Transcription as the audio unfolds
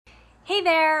Hey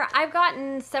there, I've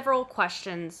gotten several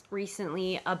questions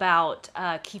recently about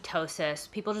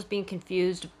ketosis. People just being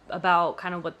confused about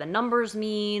kind of what the numbers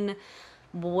mean.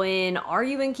 When are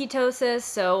you in ketosis?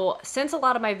 So since a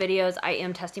lot of my videos, I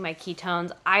am testing my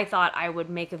ketones, I thought I would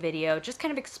make a video just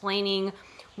kind of explaining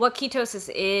what ketosis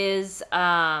is,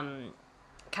 kind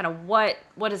of what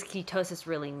does ketosis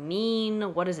really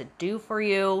mean? What does it do for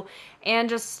you? And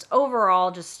just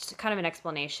overall, just kind of an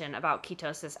explanation about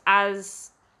ketosis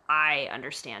as I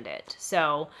understand it.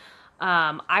 So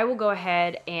I will go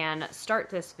ahead and start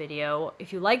this video.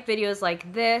 If you like videos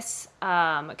like this,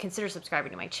 consider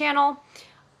subscribing to my channel.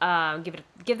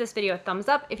 Give this video a thumbs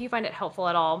up if you find it helpful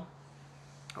at all,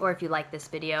 or if you like this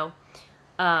video.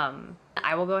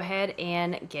 I will go ahead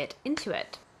and get into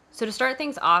it. So to start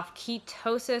things off,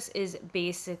 ketosis is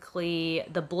basically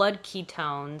the blood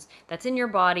ketones that's in your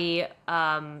body,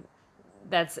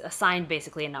 that's assigned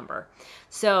basically a number.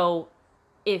 So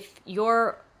if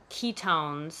your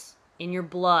ketones in your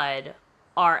blood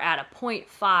are at a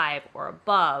 0.5 or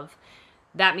above,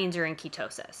 that means you're in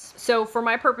ketosis. So for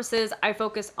my purposes, I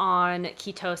focus on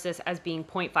ketosis as being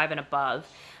 0.5 and above,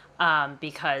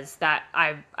 because that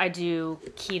I do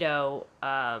keto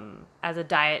as a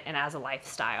diet and as a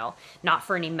lifestyle, not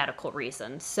for any medical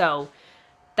reasons. So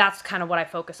that's kind of what I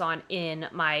focus on in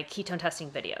my ketone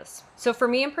testing videos. So for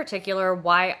me in particular,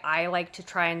 why I like to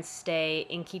try and stay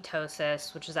in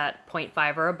ketosis, which is at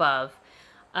 0.5 or above,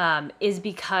 is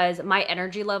because my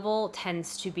energy level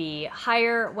tends to be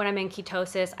higher when I'm in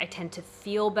ketosis. I tend to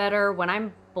feel better. When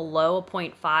I'm below a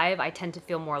 0.5, I tend to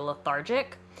feel more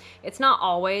lethargic. It's not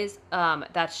always,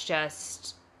 that's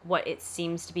just what it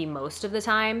seems to be most of the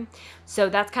time. So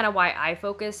that's kind of why I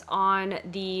focus on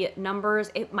the numbers.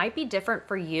 It might be different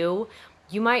for you.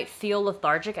 You might feel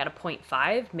lethargic at a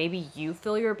 0.5. Maybe you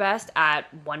feel your best at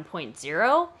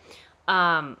 1.0.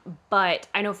 But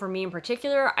I know for me in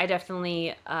particular, I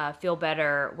definitely feel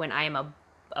better when I am a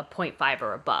 0.5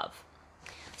 or above.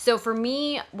 So for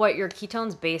me, what your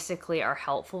ketones basically are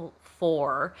helpful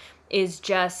for is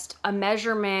just a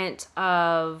measurement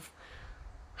of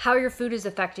how your food is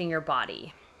affecting your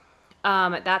body.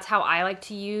 That's how I like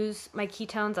to use my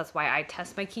ketones. That's why I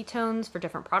test my ketones for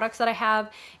different products that I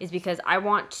have, is because I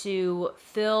want to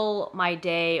fill my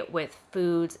day with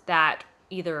foods that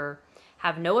either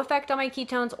have no effect on my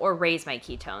ketones or raise my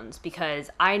ketones,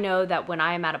 because I know that when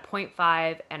I am at a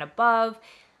 0.5 and above,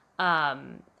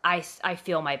 I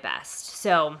feel my best.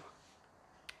 So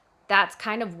that's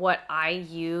kind of what I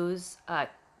use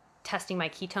testing my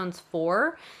ketones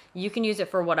for. You can use it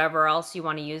for whatever else you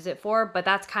want to use it for, but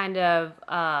that's kind of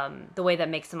the way that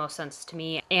makes the most sense to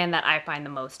me and that I find the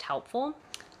most helpful.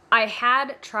 I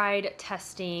had tried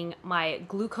testing my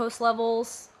glucose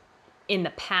levels in the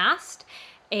past,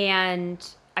 and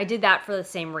I did that for the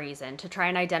same reason, to try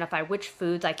and identify which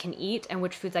foods I can eat and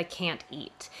which foods I can't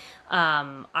eat.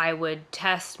 I would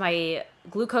test my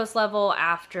glucose level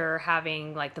after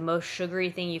having like the most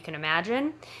sugary thing you can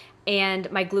imagine,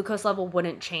 and my glucose level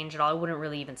wouldn't change at all. It wouldn't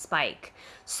really even spike.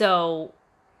 So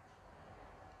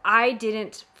I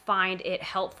didn't find it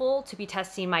helpful to be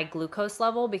testing my glucose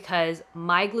level, because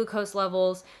my glucose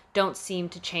levels don't seem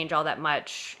to change all that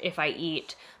much if I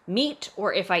eat meat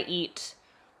or if I eat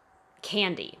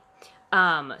candy.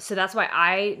 So that's why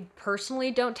I personally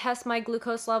don't test my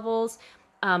glucose levels.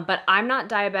 But I'm not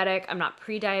diabetic. I'm not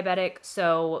pre-diabetic.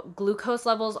 So glucose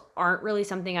levels aren't really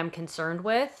something I'm concerned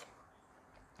with.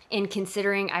 And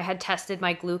considering I had tested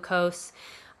my glucose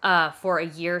for a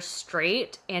year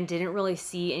straight and didn't really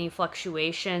see any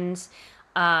fluctuations,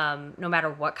 no matter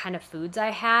what kind of foods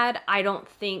I had, I don't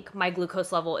think my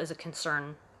glucose level is a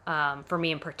concern for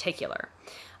me in particular.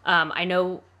 I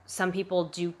know some people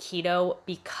do keto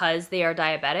because they are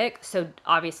diabetic, so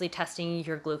obviously testing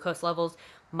your glucose levels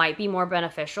might be more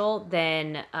beneficial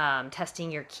than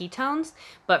testing your ketones,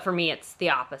 but for me it's the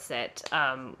opposite.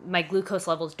 My glucose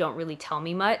levels don't really tell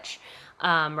me much,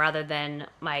 rather than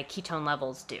my ketone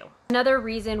levels do. Another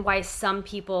reason why some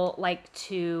people like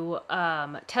to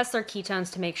test their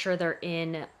ketones to make sure they're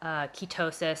in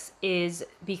ketosis is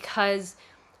because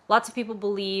lots of people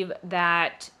believe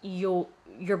that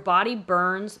your body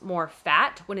burns more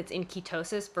fat when it's in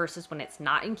ketosis versus when it's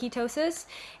not in ketosis.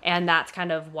 And that's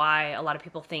kind of why a lot of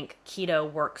people think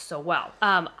keto works so well.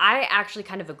 I actually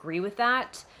kind of agree with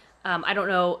that. I don't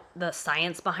know the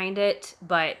science behind it,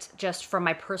 but just from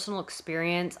my personal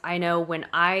experience, I know when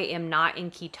I am not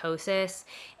in ketosis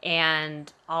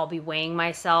and I'll be weighing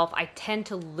myself, I tend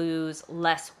to lose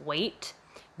less weight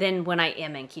than when I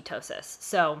am in ketosis.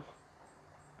 So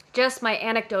just my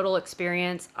anecdotal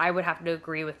experience, I would have to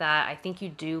agree with that. I think you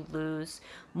do lose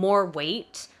more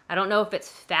weight. I don't know if it's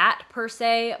fat per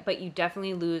se, but you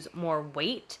definitely lose more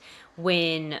weight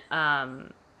when I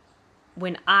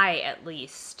at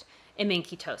least am in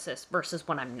ketosis versus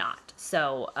when I'm not.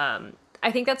 So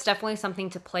I think that's definitely something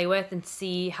to play with and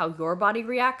see how your body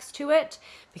reacts to it,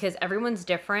 because everyone's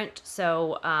different.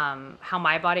 So how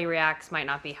my body reacts might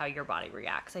not be how your body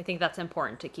reacts. I think that's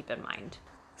important to keep in mind.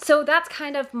 So that's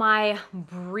kind of my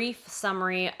brief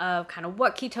summary of kind of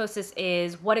what ketosis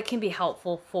is, what it can be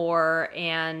helpful for,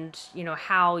 and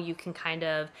how you can kind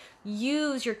of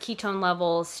use your ketone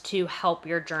levels to help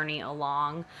your journey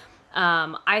along.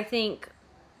 I think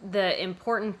the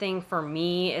important thing for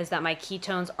me is that my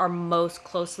ketones are most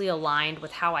closely aligned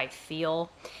with how I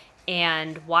feel.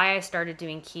 And why I started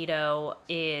doing keto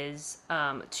is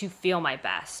to feel my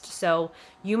best. So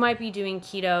you might be doing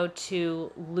keto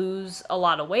to lose a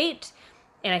lot of weight,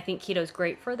 and I think keto is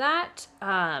great for that.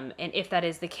 And if that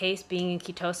is the case, being in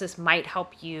ketosis might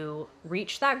help you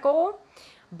reach that goal.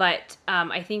 But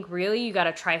I think really you got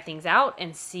to try things out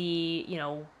and see,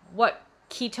 what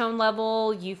ketone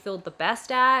level you feel the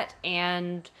best at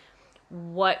and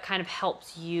what kind of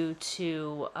helps you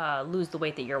to lose the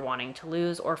weight that you're wanting to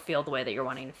lose or feel the way that you're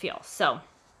wanting to feel. So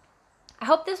I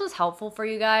hope this was helpful for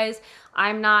you guys.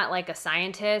 I'm not like a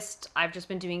scientist. I've just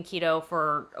been doing keto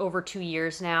for over 2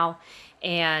 years now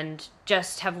and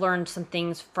just have learned some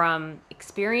things from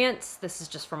experience. This is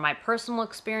just from my personal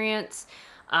experience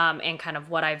and kind of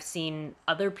what I've seen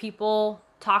other people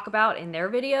talk about in their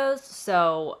videos.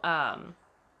 So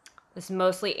this is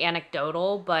mostly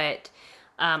anecdotal, but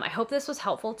I hope this was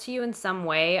helpful to you in some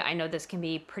way. I know this can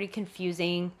be pretty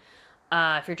confusing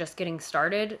if you're just getting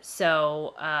started.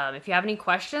 So if you have any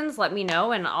questions, let me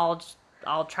know and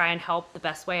I'll try and help the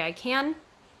best way I can.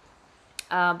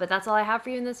 But that's all I have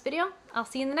for you in this video. I'll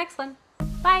see you in the next one.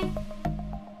 Bye.